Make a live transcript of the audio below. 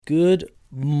Good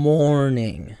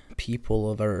morning,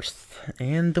 people of Earth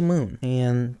and the moon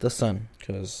and the sun,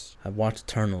 because I've watched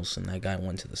Eternals and that guy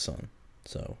went to the sun.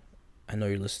 So I know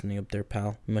you're listening up there,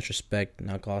 pal. Much respect,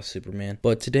 not Goth Superman.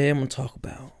 But today I'm going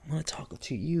to talk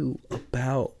to you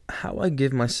about how I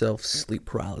give myself sleep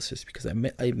paralysis, because I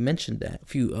mentioned that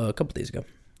a couple days ago,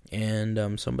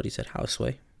 and somebody said, "How,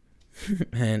 Sway?"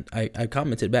 And I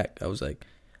commented back. I was like,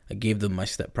 I gave them my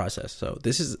step process. So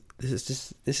this is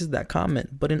that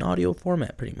comment, but in audio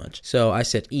format, pretty much. So I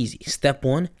said, easy. Step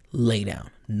 1, lay down.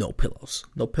 No pillows.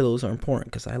 No pillows are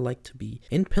important because I like to be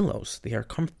in pillows. They are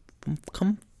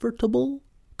comfortable.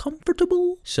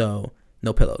 So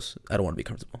no pillows. I don't want to be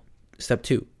comfortable. Step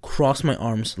 2, cross my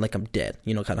arms like I'm dead.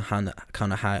 You know, kind of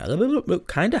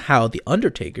how the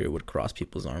Undertaker would cross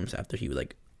people's arms after he would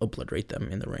like obliterate them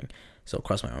in the ring. So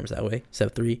cross my arms that way.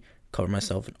 Step 3, cover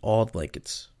myself in all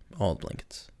blankets.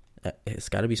 It's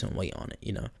got to be some weight on it,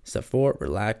 you know. Step 4,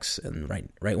 relax, and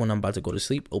right when I'm about to go to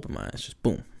sleep, open my eyes, just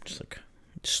boom, just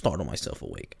startle myself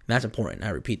awake. And that's important. I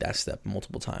repeat that step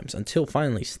multiple times until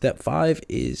finally step 5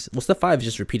 is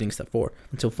just repeating step 4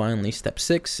 until finally step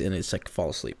 6, and it's like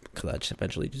fall asleep, because I just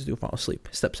eventually just do fall asleep.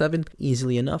 Step 7,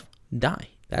 easily enough, die.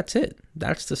 That's it.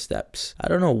 That's the steps. I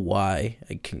don't know why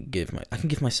I can give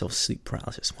myself sleep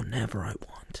paralysis whenever I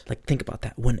want. Like, think about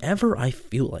that. Whenever I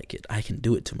feel like it, I can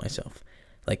do it to myself.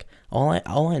 Like, all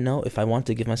I know, if I want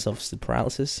to give myself sleep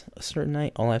paralysis a certain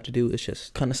night, all I have to do is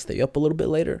just kind of stay up a little bit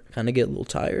later, kind of get a little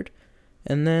tired,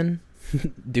 and then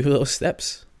do those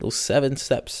 7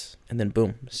 steps, and then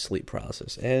boom, sleep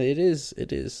paralysis. And it is a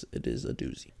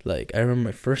doozy. Like, I remember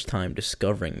my first time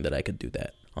discovering that I could do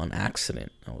that on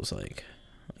accident. I was like,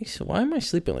 so why am I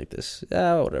sleeping like this?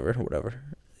 Whatever.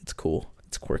 It's cool.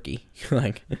 It's quirky.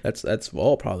 Like, that's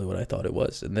all probably what I thought it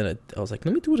was. And then I was like,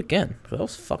 let me do it again. That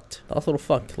was fucked. That was a little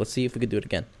fucked. Let's see if we could do it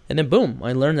again. And then boom,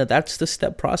 I learned that that's the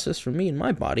step process for me in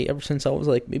my body. Ever since I was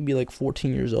like maybe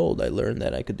 14 years old, I learned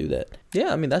that I could do that.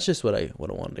 Yeah, I mean, that's just what I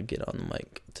wanted to get on the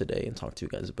mic today and talk to you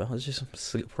guys about. It's just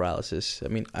sleep paralysis. I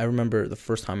mean, I remember the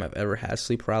first time I've ever had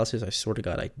sleep paralysis, I swear to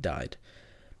God, I died.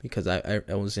 Because I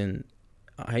was in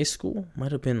high school,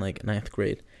 might have been like 9th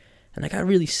grade, and I got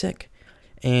really sick.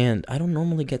 And I don't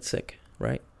normally get sick,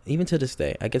 right? Even to this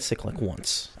day, I get sick like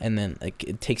once, and then like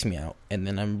it takes me out, and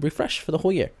then I'm refreshed for the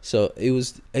whole year. So it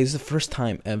was the first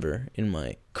time ever in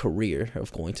my career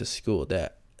of going to school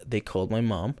that they called my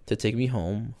mom to take me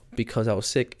home because I was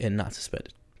sick and not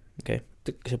suspended. Okay,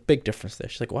 there's a big difference there.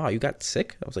 She's like, "Wow, you got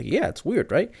sick?" I was like, "Yeah, it's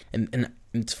weird, right?" And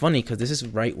it's funny because this is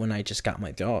right when I just got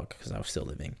my dog, because I was still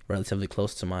living relatively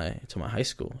close to my high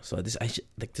school. So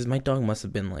my dog must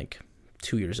have been like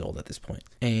 2 years old at this point,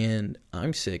 and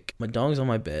I'm sick. My dog's on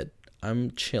my bed. I'm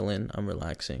chilling. I'm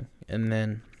relaxing, and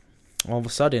then all of a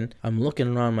sudden, I'm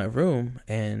looking around my room,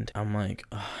 and I'm like,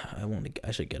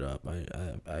 I should get up.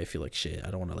 I feel like shit.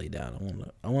 I don't want to lay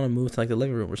down. I want to move to like the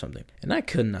living room or something. And I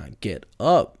could not get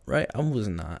up. Right? I was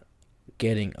not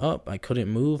getting up. I couldn't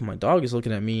move. My dog is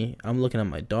looking at me. I'm looking at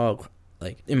my dog,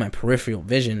 like in my peripheral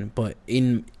vision, but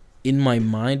in my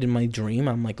mind, in my dream,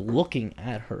 I'm like looking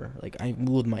at her. Like, I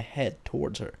moved my head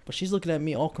towards her, but she's looking at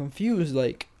me all confused.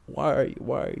 Like, why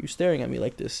are you staring at me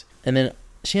like this? And then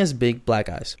she has big black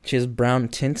eyes. She has brown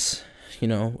tints, you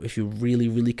know, if you really,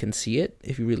 really can see it,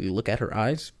 if you really look at her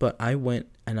eyes. But I went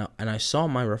and I saw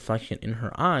my reflection in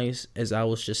her eyes as I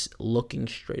was just looking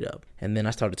straight up. And then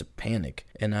I started to panic.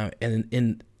 And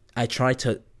I tried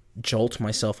to jolt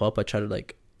myself up. I tried to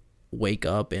like wake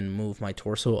up and move my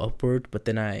torso upward, but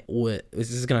then this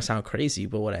is gonna sound crazy,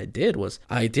 but what I did was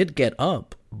I did get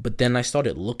up, but then I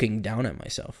started looking down at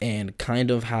myself, and kind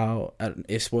of how,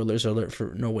 if spoilers alert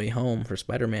for No Way Home, for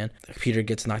Spider-Man, Peter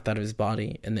gets knocked out of his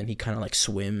body, and then he kind of like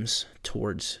swims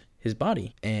towards his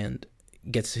body and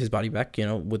gets his body back, you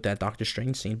know, with that Doctor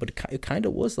Strange scene. But it kind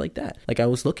of was like that. Like, I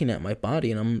was looking at my body,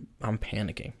 and I'm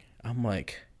panicking. I'm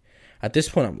like, at this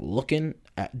point, I'm looking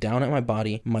down at my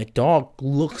body. My dog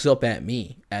looks up at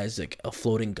me as like a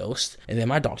floating ghost, and then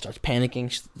my dog starts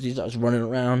panicking. She starts running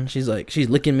around. She's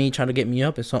licking me, trying to get me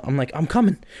up. And so I'm like, I'm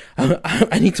coming.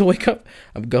 I need to wake up.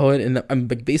 I'm going, and I'm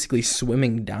basically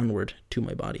swimming downward to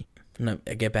my body. And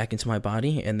I get back into my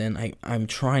body, and then I'm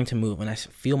trying to move, and I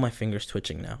feel my fingers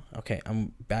twitching now. Okay,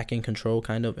 I'm back in control,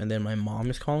 kind of. And then my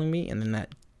mom is calling me, and then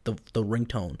the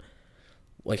ringtone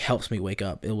like helps me wake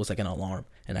up. It was like an alarm,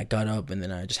 and I got up, and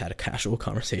then I just had a casual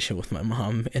conversation with my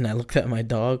mom, and I looked at my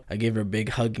dog. I gave her a big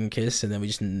hug and kiss, and then we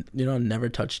just, never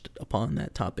touched upon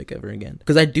that topic ever again.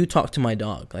 Because I do talk to my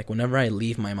dog. Like, whenever I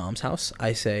leave my mom's house,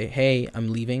 I say, "Hey,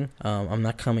 I'm leaving. I'm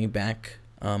not coming back.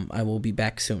 I will be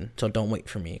back soon, so don't wait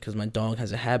for me." Because my dog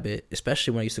has a habit,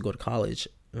 especially when I used to go to college,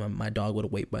 my dog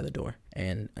would wait by the door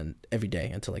and every day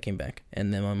until I came back.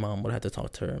 And then my mom would have to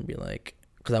talk to her and be like,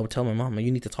 because I would tell my mom,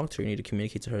 you need to talk to her, you need to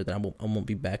communicate to her that I won't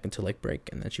be back until like break.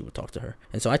 And then she would talk to her.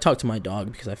 And so I talk to my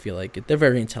dog because I feel like they're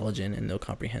very intelligent and they'll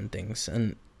comprehend things.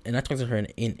 And I talk to her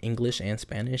in English and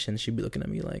Spanish, and she'd be looking at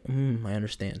me like, I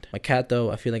understand. My cat,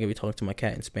 though, I feel like if we talk to my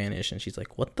cat in Spanish, and she's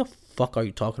like, what the fuck are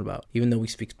you talking about? Even though we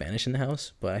speak Spanish in the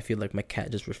house, but I feel like my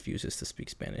cat just refuses to speak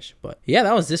Spanish. But yeah,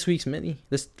 that was this week's mini.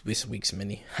 This week's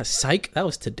mini. Psych, that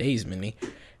was today's mini.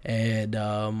 And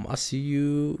I'll see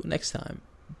you next time.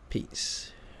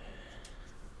 Peace.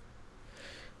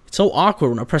 It's so awkward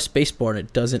when I press spacebar and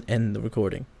it doesn't end the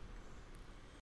recording.